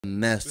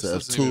Nesta This of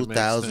doesn't even make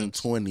sense.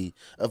 2020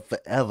 of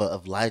forever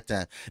of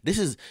lifetime. This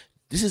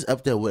is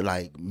up there with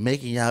like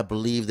making y'all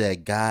believe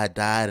that God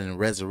died and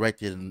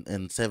resurrected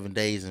in 7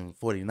 days and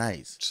 40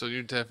 nights. So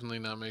you're definitely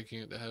not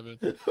making it to heaven.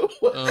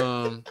 What?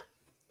 Um,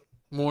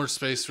 more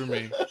space for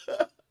me.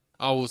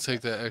 I will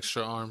take that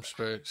extra arm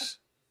space,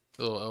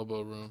 little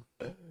elbow room.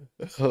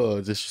 Oh,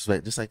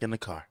 disrespect, just like in the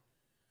car.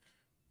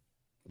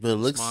 But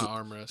it It's my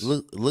armrest.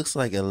 looks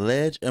like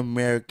alleged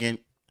American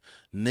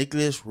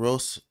Nicholas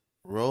Rosie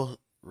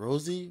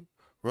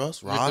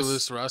Ross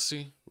Nicholas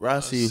Rossi.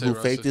 Rossi, Say who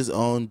faked Rossi. his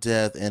own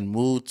death and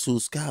moved to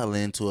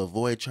Scotland to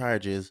avoid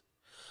charges,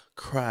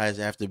 cries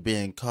after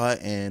being caught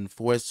and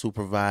forced to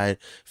provide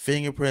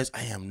fingerprints.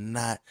 I am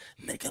not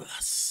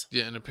Nicholas.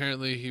 Yeah, and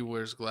apparently he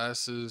wears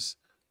glasses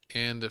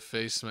and a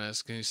face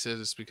mask, and he said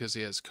it's because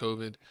he has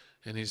COVID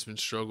and he's been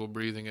struggle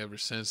breathing ever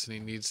since, and he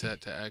needs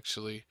that to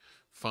actually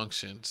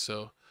function.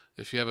 So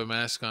if you have a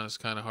mask on, it's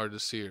kind of hard to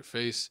see your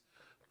face.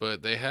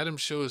 But they had him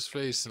show his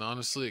face, and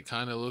honestly, it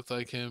kind of looked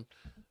like him.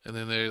 And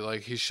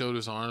then he showed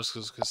his arms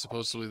because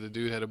supposedly the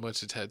dude had a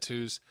bunch of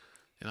tattoos,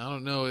 and I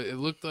don't know, it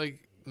looked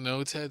like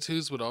no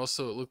tattoos, but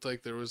also it looked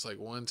like there was like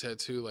one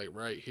tattoo like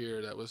right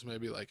here that was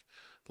maybe like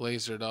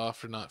lasered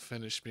off or not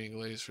finished being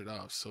lasered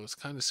off. So it's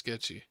kind of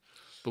sketchy.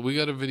 But we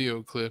got a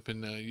video clip,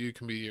 and you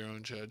can be your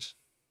own judge.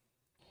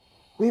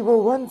 We were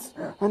once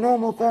a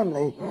normal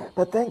family,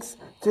 but thanks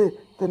to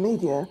the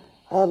media,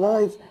 our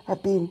lives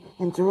have been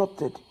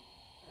interrupted.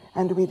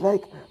 And we'd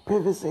like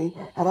privacy,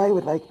 and I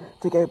would like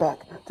to go back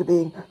to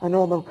being a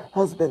normal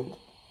husband.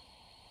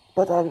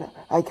 But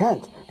I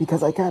can't,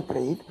 because I can't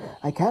breathe,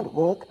 I can't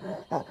walk.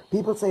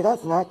 People say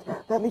that's an act.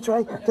 Let me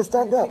try to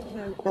stand up.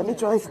 Let me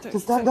try to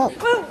stand up.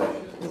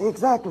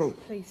 Exactly,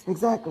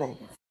 exactly.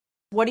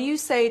 What do you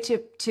say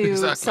to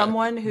Exactly.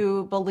 someone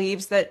who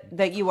believes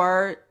that you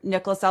are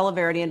Nicholas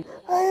Alaverdi? And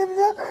I am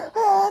not,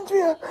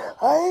 Andrea,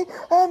 I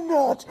am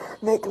not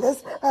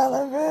Nicholas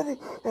Alaverdi,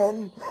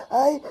 and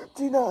I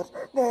do not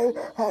know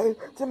how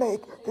to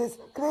make this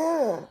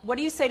clear. what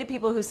do you say to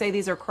people who say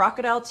these are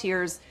crocodile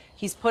tears?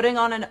 He's putting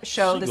on a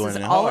show. She This going is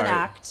in all an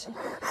hard. act.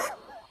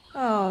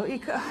 Oh,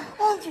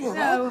 Andrea,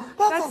 No,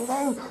 that's a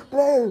low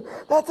blow.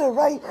 That's a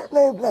right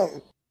low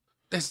blow.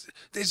 That's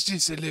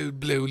just a little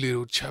blow,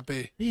 little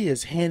chubby. He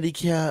is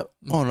handicapped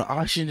on an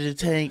oxygen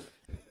tank.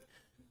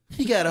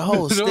 He got a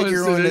whole No one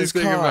sticker said on his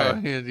anything car.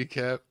 about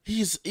handicap.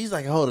 He's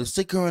like holding a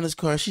sticker on his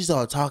car. She's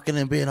all talking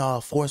and being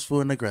all forceful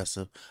and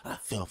aggressive. I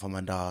feel for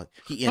my dog.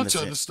 He I'm trying to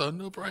innocent.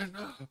 stand up right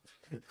now.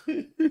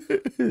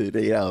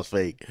 That was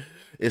fake.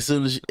 As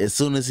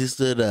soon as he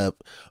stood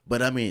up,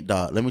 but I mean,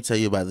 dog. Let me tell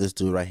you about this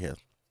dude right here.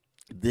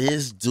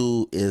 This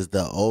dude is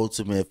the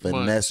ultimate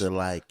finesse.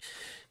 Like,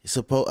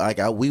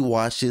 we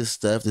watched his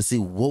stuff to see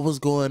what was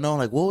going on.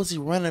 Like, what was he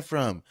running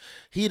from?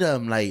 He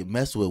done like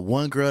messed with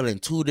one girl in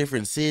 2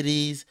 different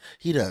cities.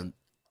 He done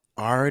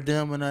R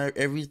them and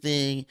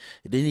everything.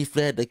 Then he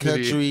fled the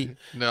country.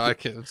 No, I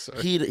can't.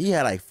 Sorry. He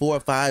had like 4 or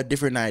 5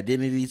 different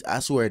identities. I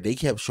swear they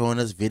kept showing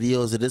us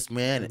videos of this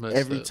man, and Messed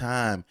every up.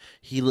 time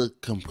he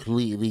looked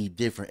completely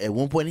different. At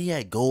one point, he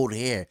had gold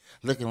hair,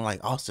 looking like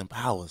Austin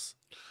Powers.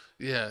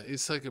 Yeah,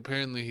 it's like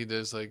apparently he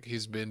does like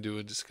he's been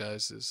doing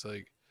disguises.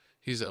 Like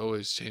he's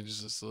always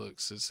changes his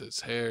looks. It's his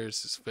hair,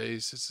 it's his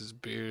face, it's his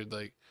beard.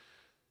 Like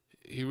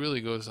he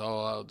really goes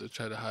all out to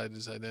try to hide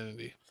his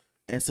identity.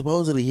 And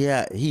supposedly,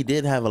 he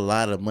did have a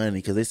lot of money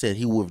because they said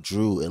he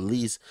withdrew at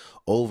least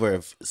over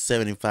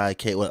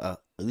 75K, well,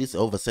 at least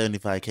over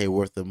 75K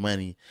worth of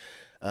money.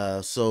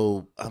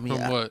 So I mean,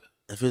 From what?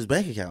 If his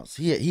bank accounts,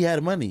 he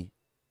had money.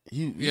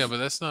 Yeah, but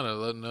that's not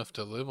enough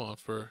to live on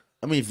for.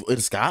 I mean, in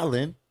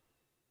Scotland.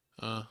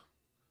 Uh,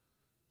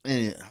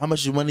 And how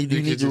much money do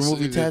you need to remove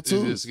your You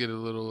tattoos? just get a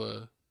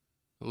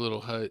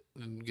little hut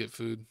and get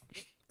food.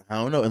 I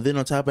don't know. And then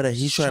on top of that,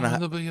 he's trying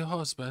to. be your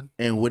husband.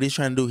 And what he's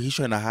trying to do, he's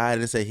trying to hide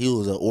and say he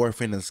was an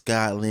orphan in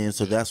Scotland,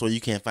 so that's why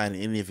you can't find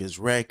any of his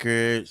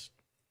records.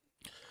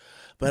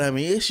 But I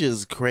mean, it's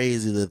just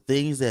crazy the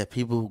things that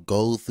people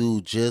go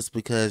through just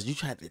because you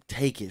try to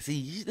take it.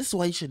 See, this is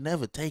why you should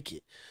never take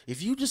it.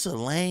 If you just a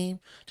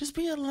lame, just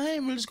be a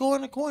lame and just go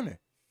in the corner.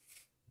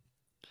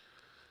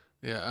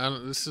 Yeah,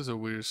 this is a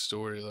weird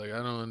story. Like I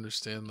don't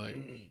understand. Like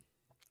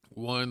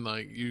one,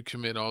 like you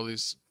commit all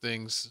these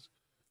things,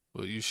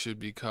 well, you should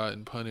be caught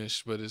and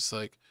punished. But it's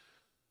like,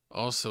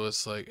 also,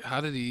 it's like,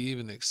 how did he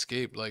even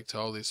escape like to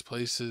all these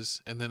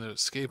places and then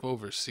escape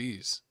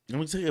overseas? Let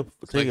me take a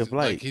Like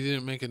flight. he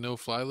didn't make a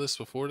no-fly list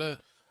before that.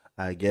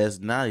 I guess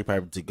now he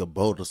probably took a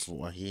boat to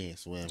swim. He ain't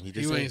swim. He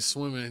just You ain't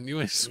swimming.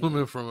 You ain't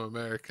swimming from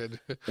America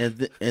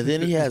and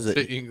then he has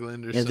to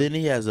England or and something. then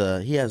he has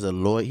a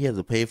lawyer. He has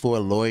to pay for a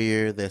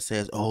lawyer that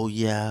says, "Oh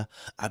yeah,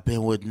 I've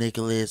been with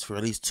Nicholas for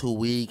at least 2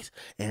 weeks,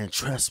 and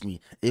trust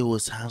me, it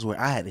was times where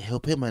I had to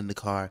help him in the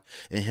car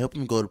and help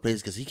him go to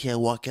places because he can't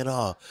walk at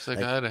all." It's like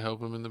I had to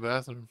help him in the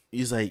bathroom.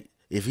 He's like,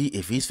 if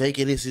he's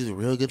faking this, he's a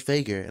real good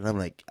faker. And I'm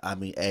like, I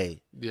mean,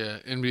 hey, Yeah,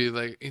 and be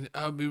like, and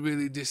I'll be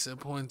really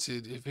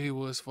disappointed if he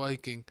was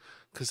faking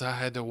because I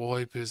had to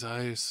wipe his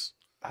eyes.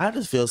 I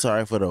just feel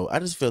sorry for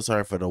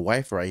the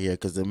wife right here.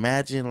 Cause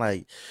imagine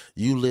like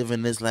you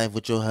living this life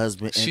with your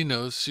husband. She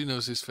knows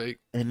he's fake.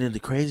 And then the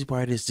crazy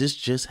part is this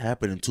just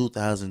happened in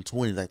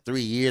 2020, like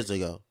 3 years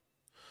ago.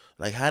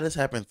 Like how this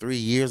happened 3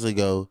 years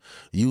ago?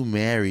 You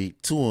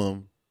married to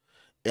him,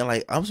 and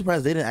like I'm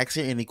surprised they didn't ask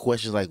her any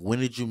questions like when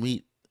did you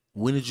meet?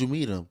 When did you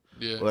meet him?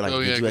 Yeah. Or like, Oh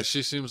yeah, you because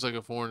she seems like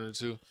a foreigner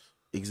too.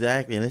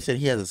 exactly? And they said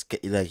he has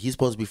like he's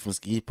supposed to be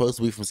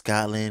from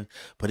Scotland,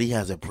 but he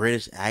has a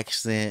British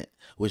accent,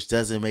 which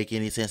doesn't make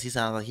any sense. He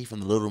sounds like he's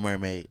from the Little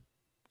Mermaid.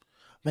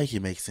 Make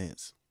it make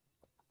sense.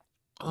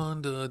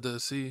 Under the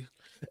sea.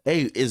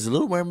 Hey, is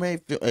Little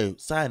Mermaid? Hey,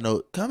 side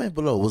note, comment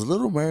below. Was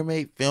Little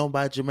Mermaid filmed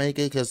by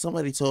Jamaica? Because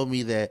somebody told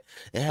me that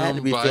it had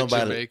to be filmed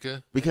by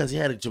Jamaica because he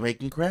had a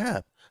Jamaican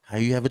crab. How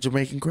you have a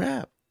Jamaican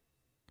crab?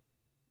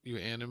 You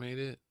animate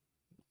it,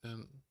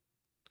 and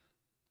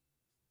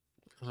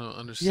I don't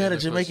understand. He had a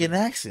Jamaican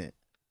accent.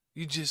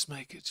 You just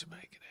make a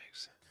Jamaican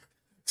accent.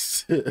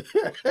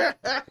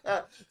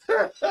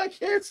 I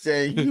can't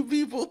stand you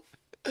people.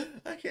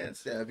 I can't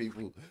stand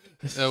people.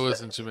 That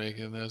wasn't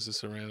Jamaican. That was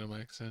just a random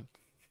accent.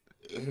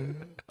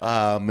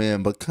 Ah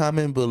man, but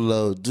comment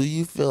below. Do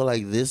you feel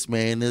like this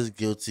man is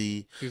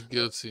guilty? He's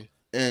guilty.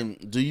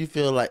 And do you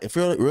feel like, if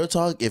you're real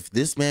talk, if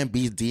this man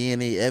beats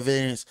DNA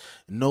evidence,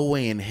 no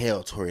way in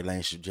hell Tory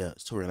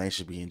Lanez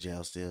should be in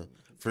jail still.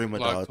 Free my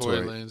dog Tory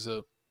Tory. Lanez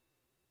up.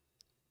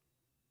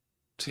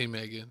 Team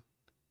Megan.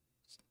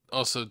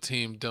 Also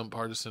team dump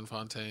partisan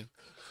Fontaine.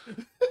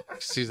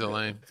 She's a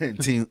lame. And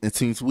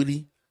team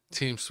Sweetie.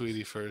 Team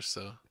Sweetie first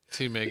though.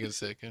 Team Megan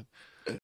second.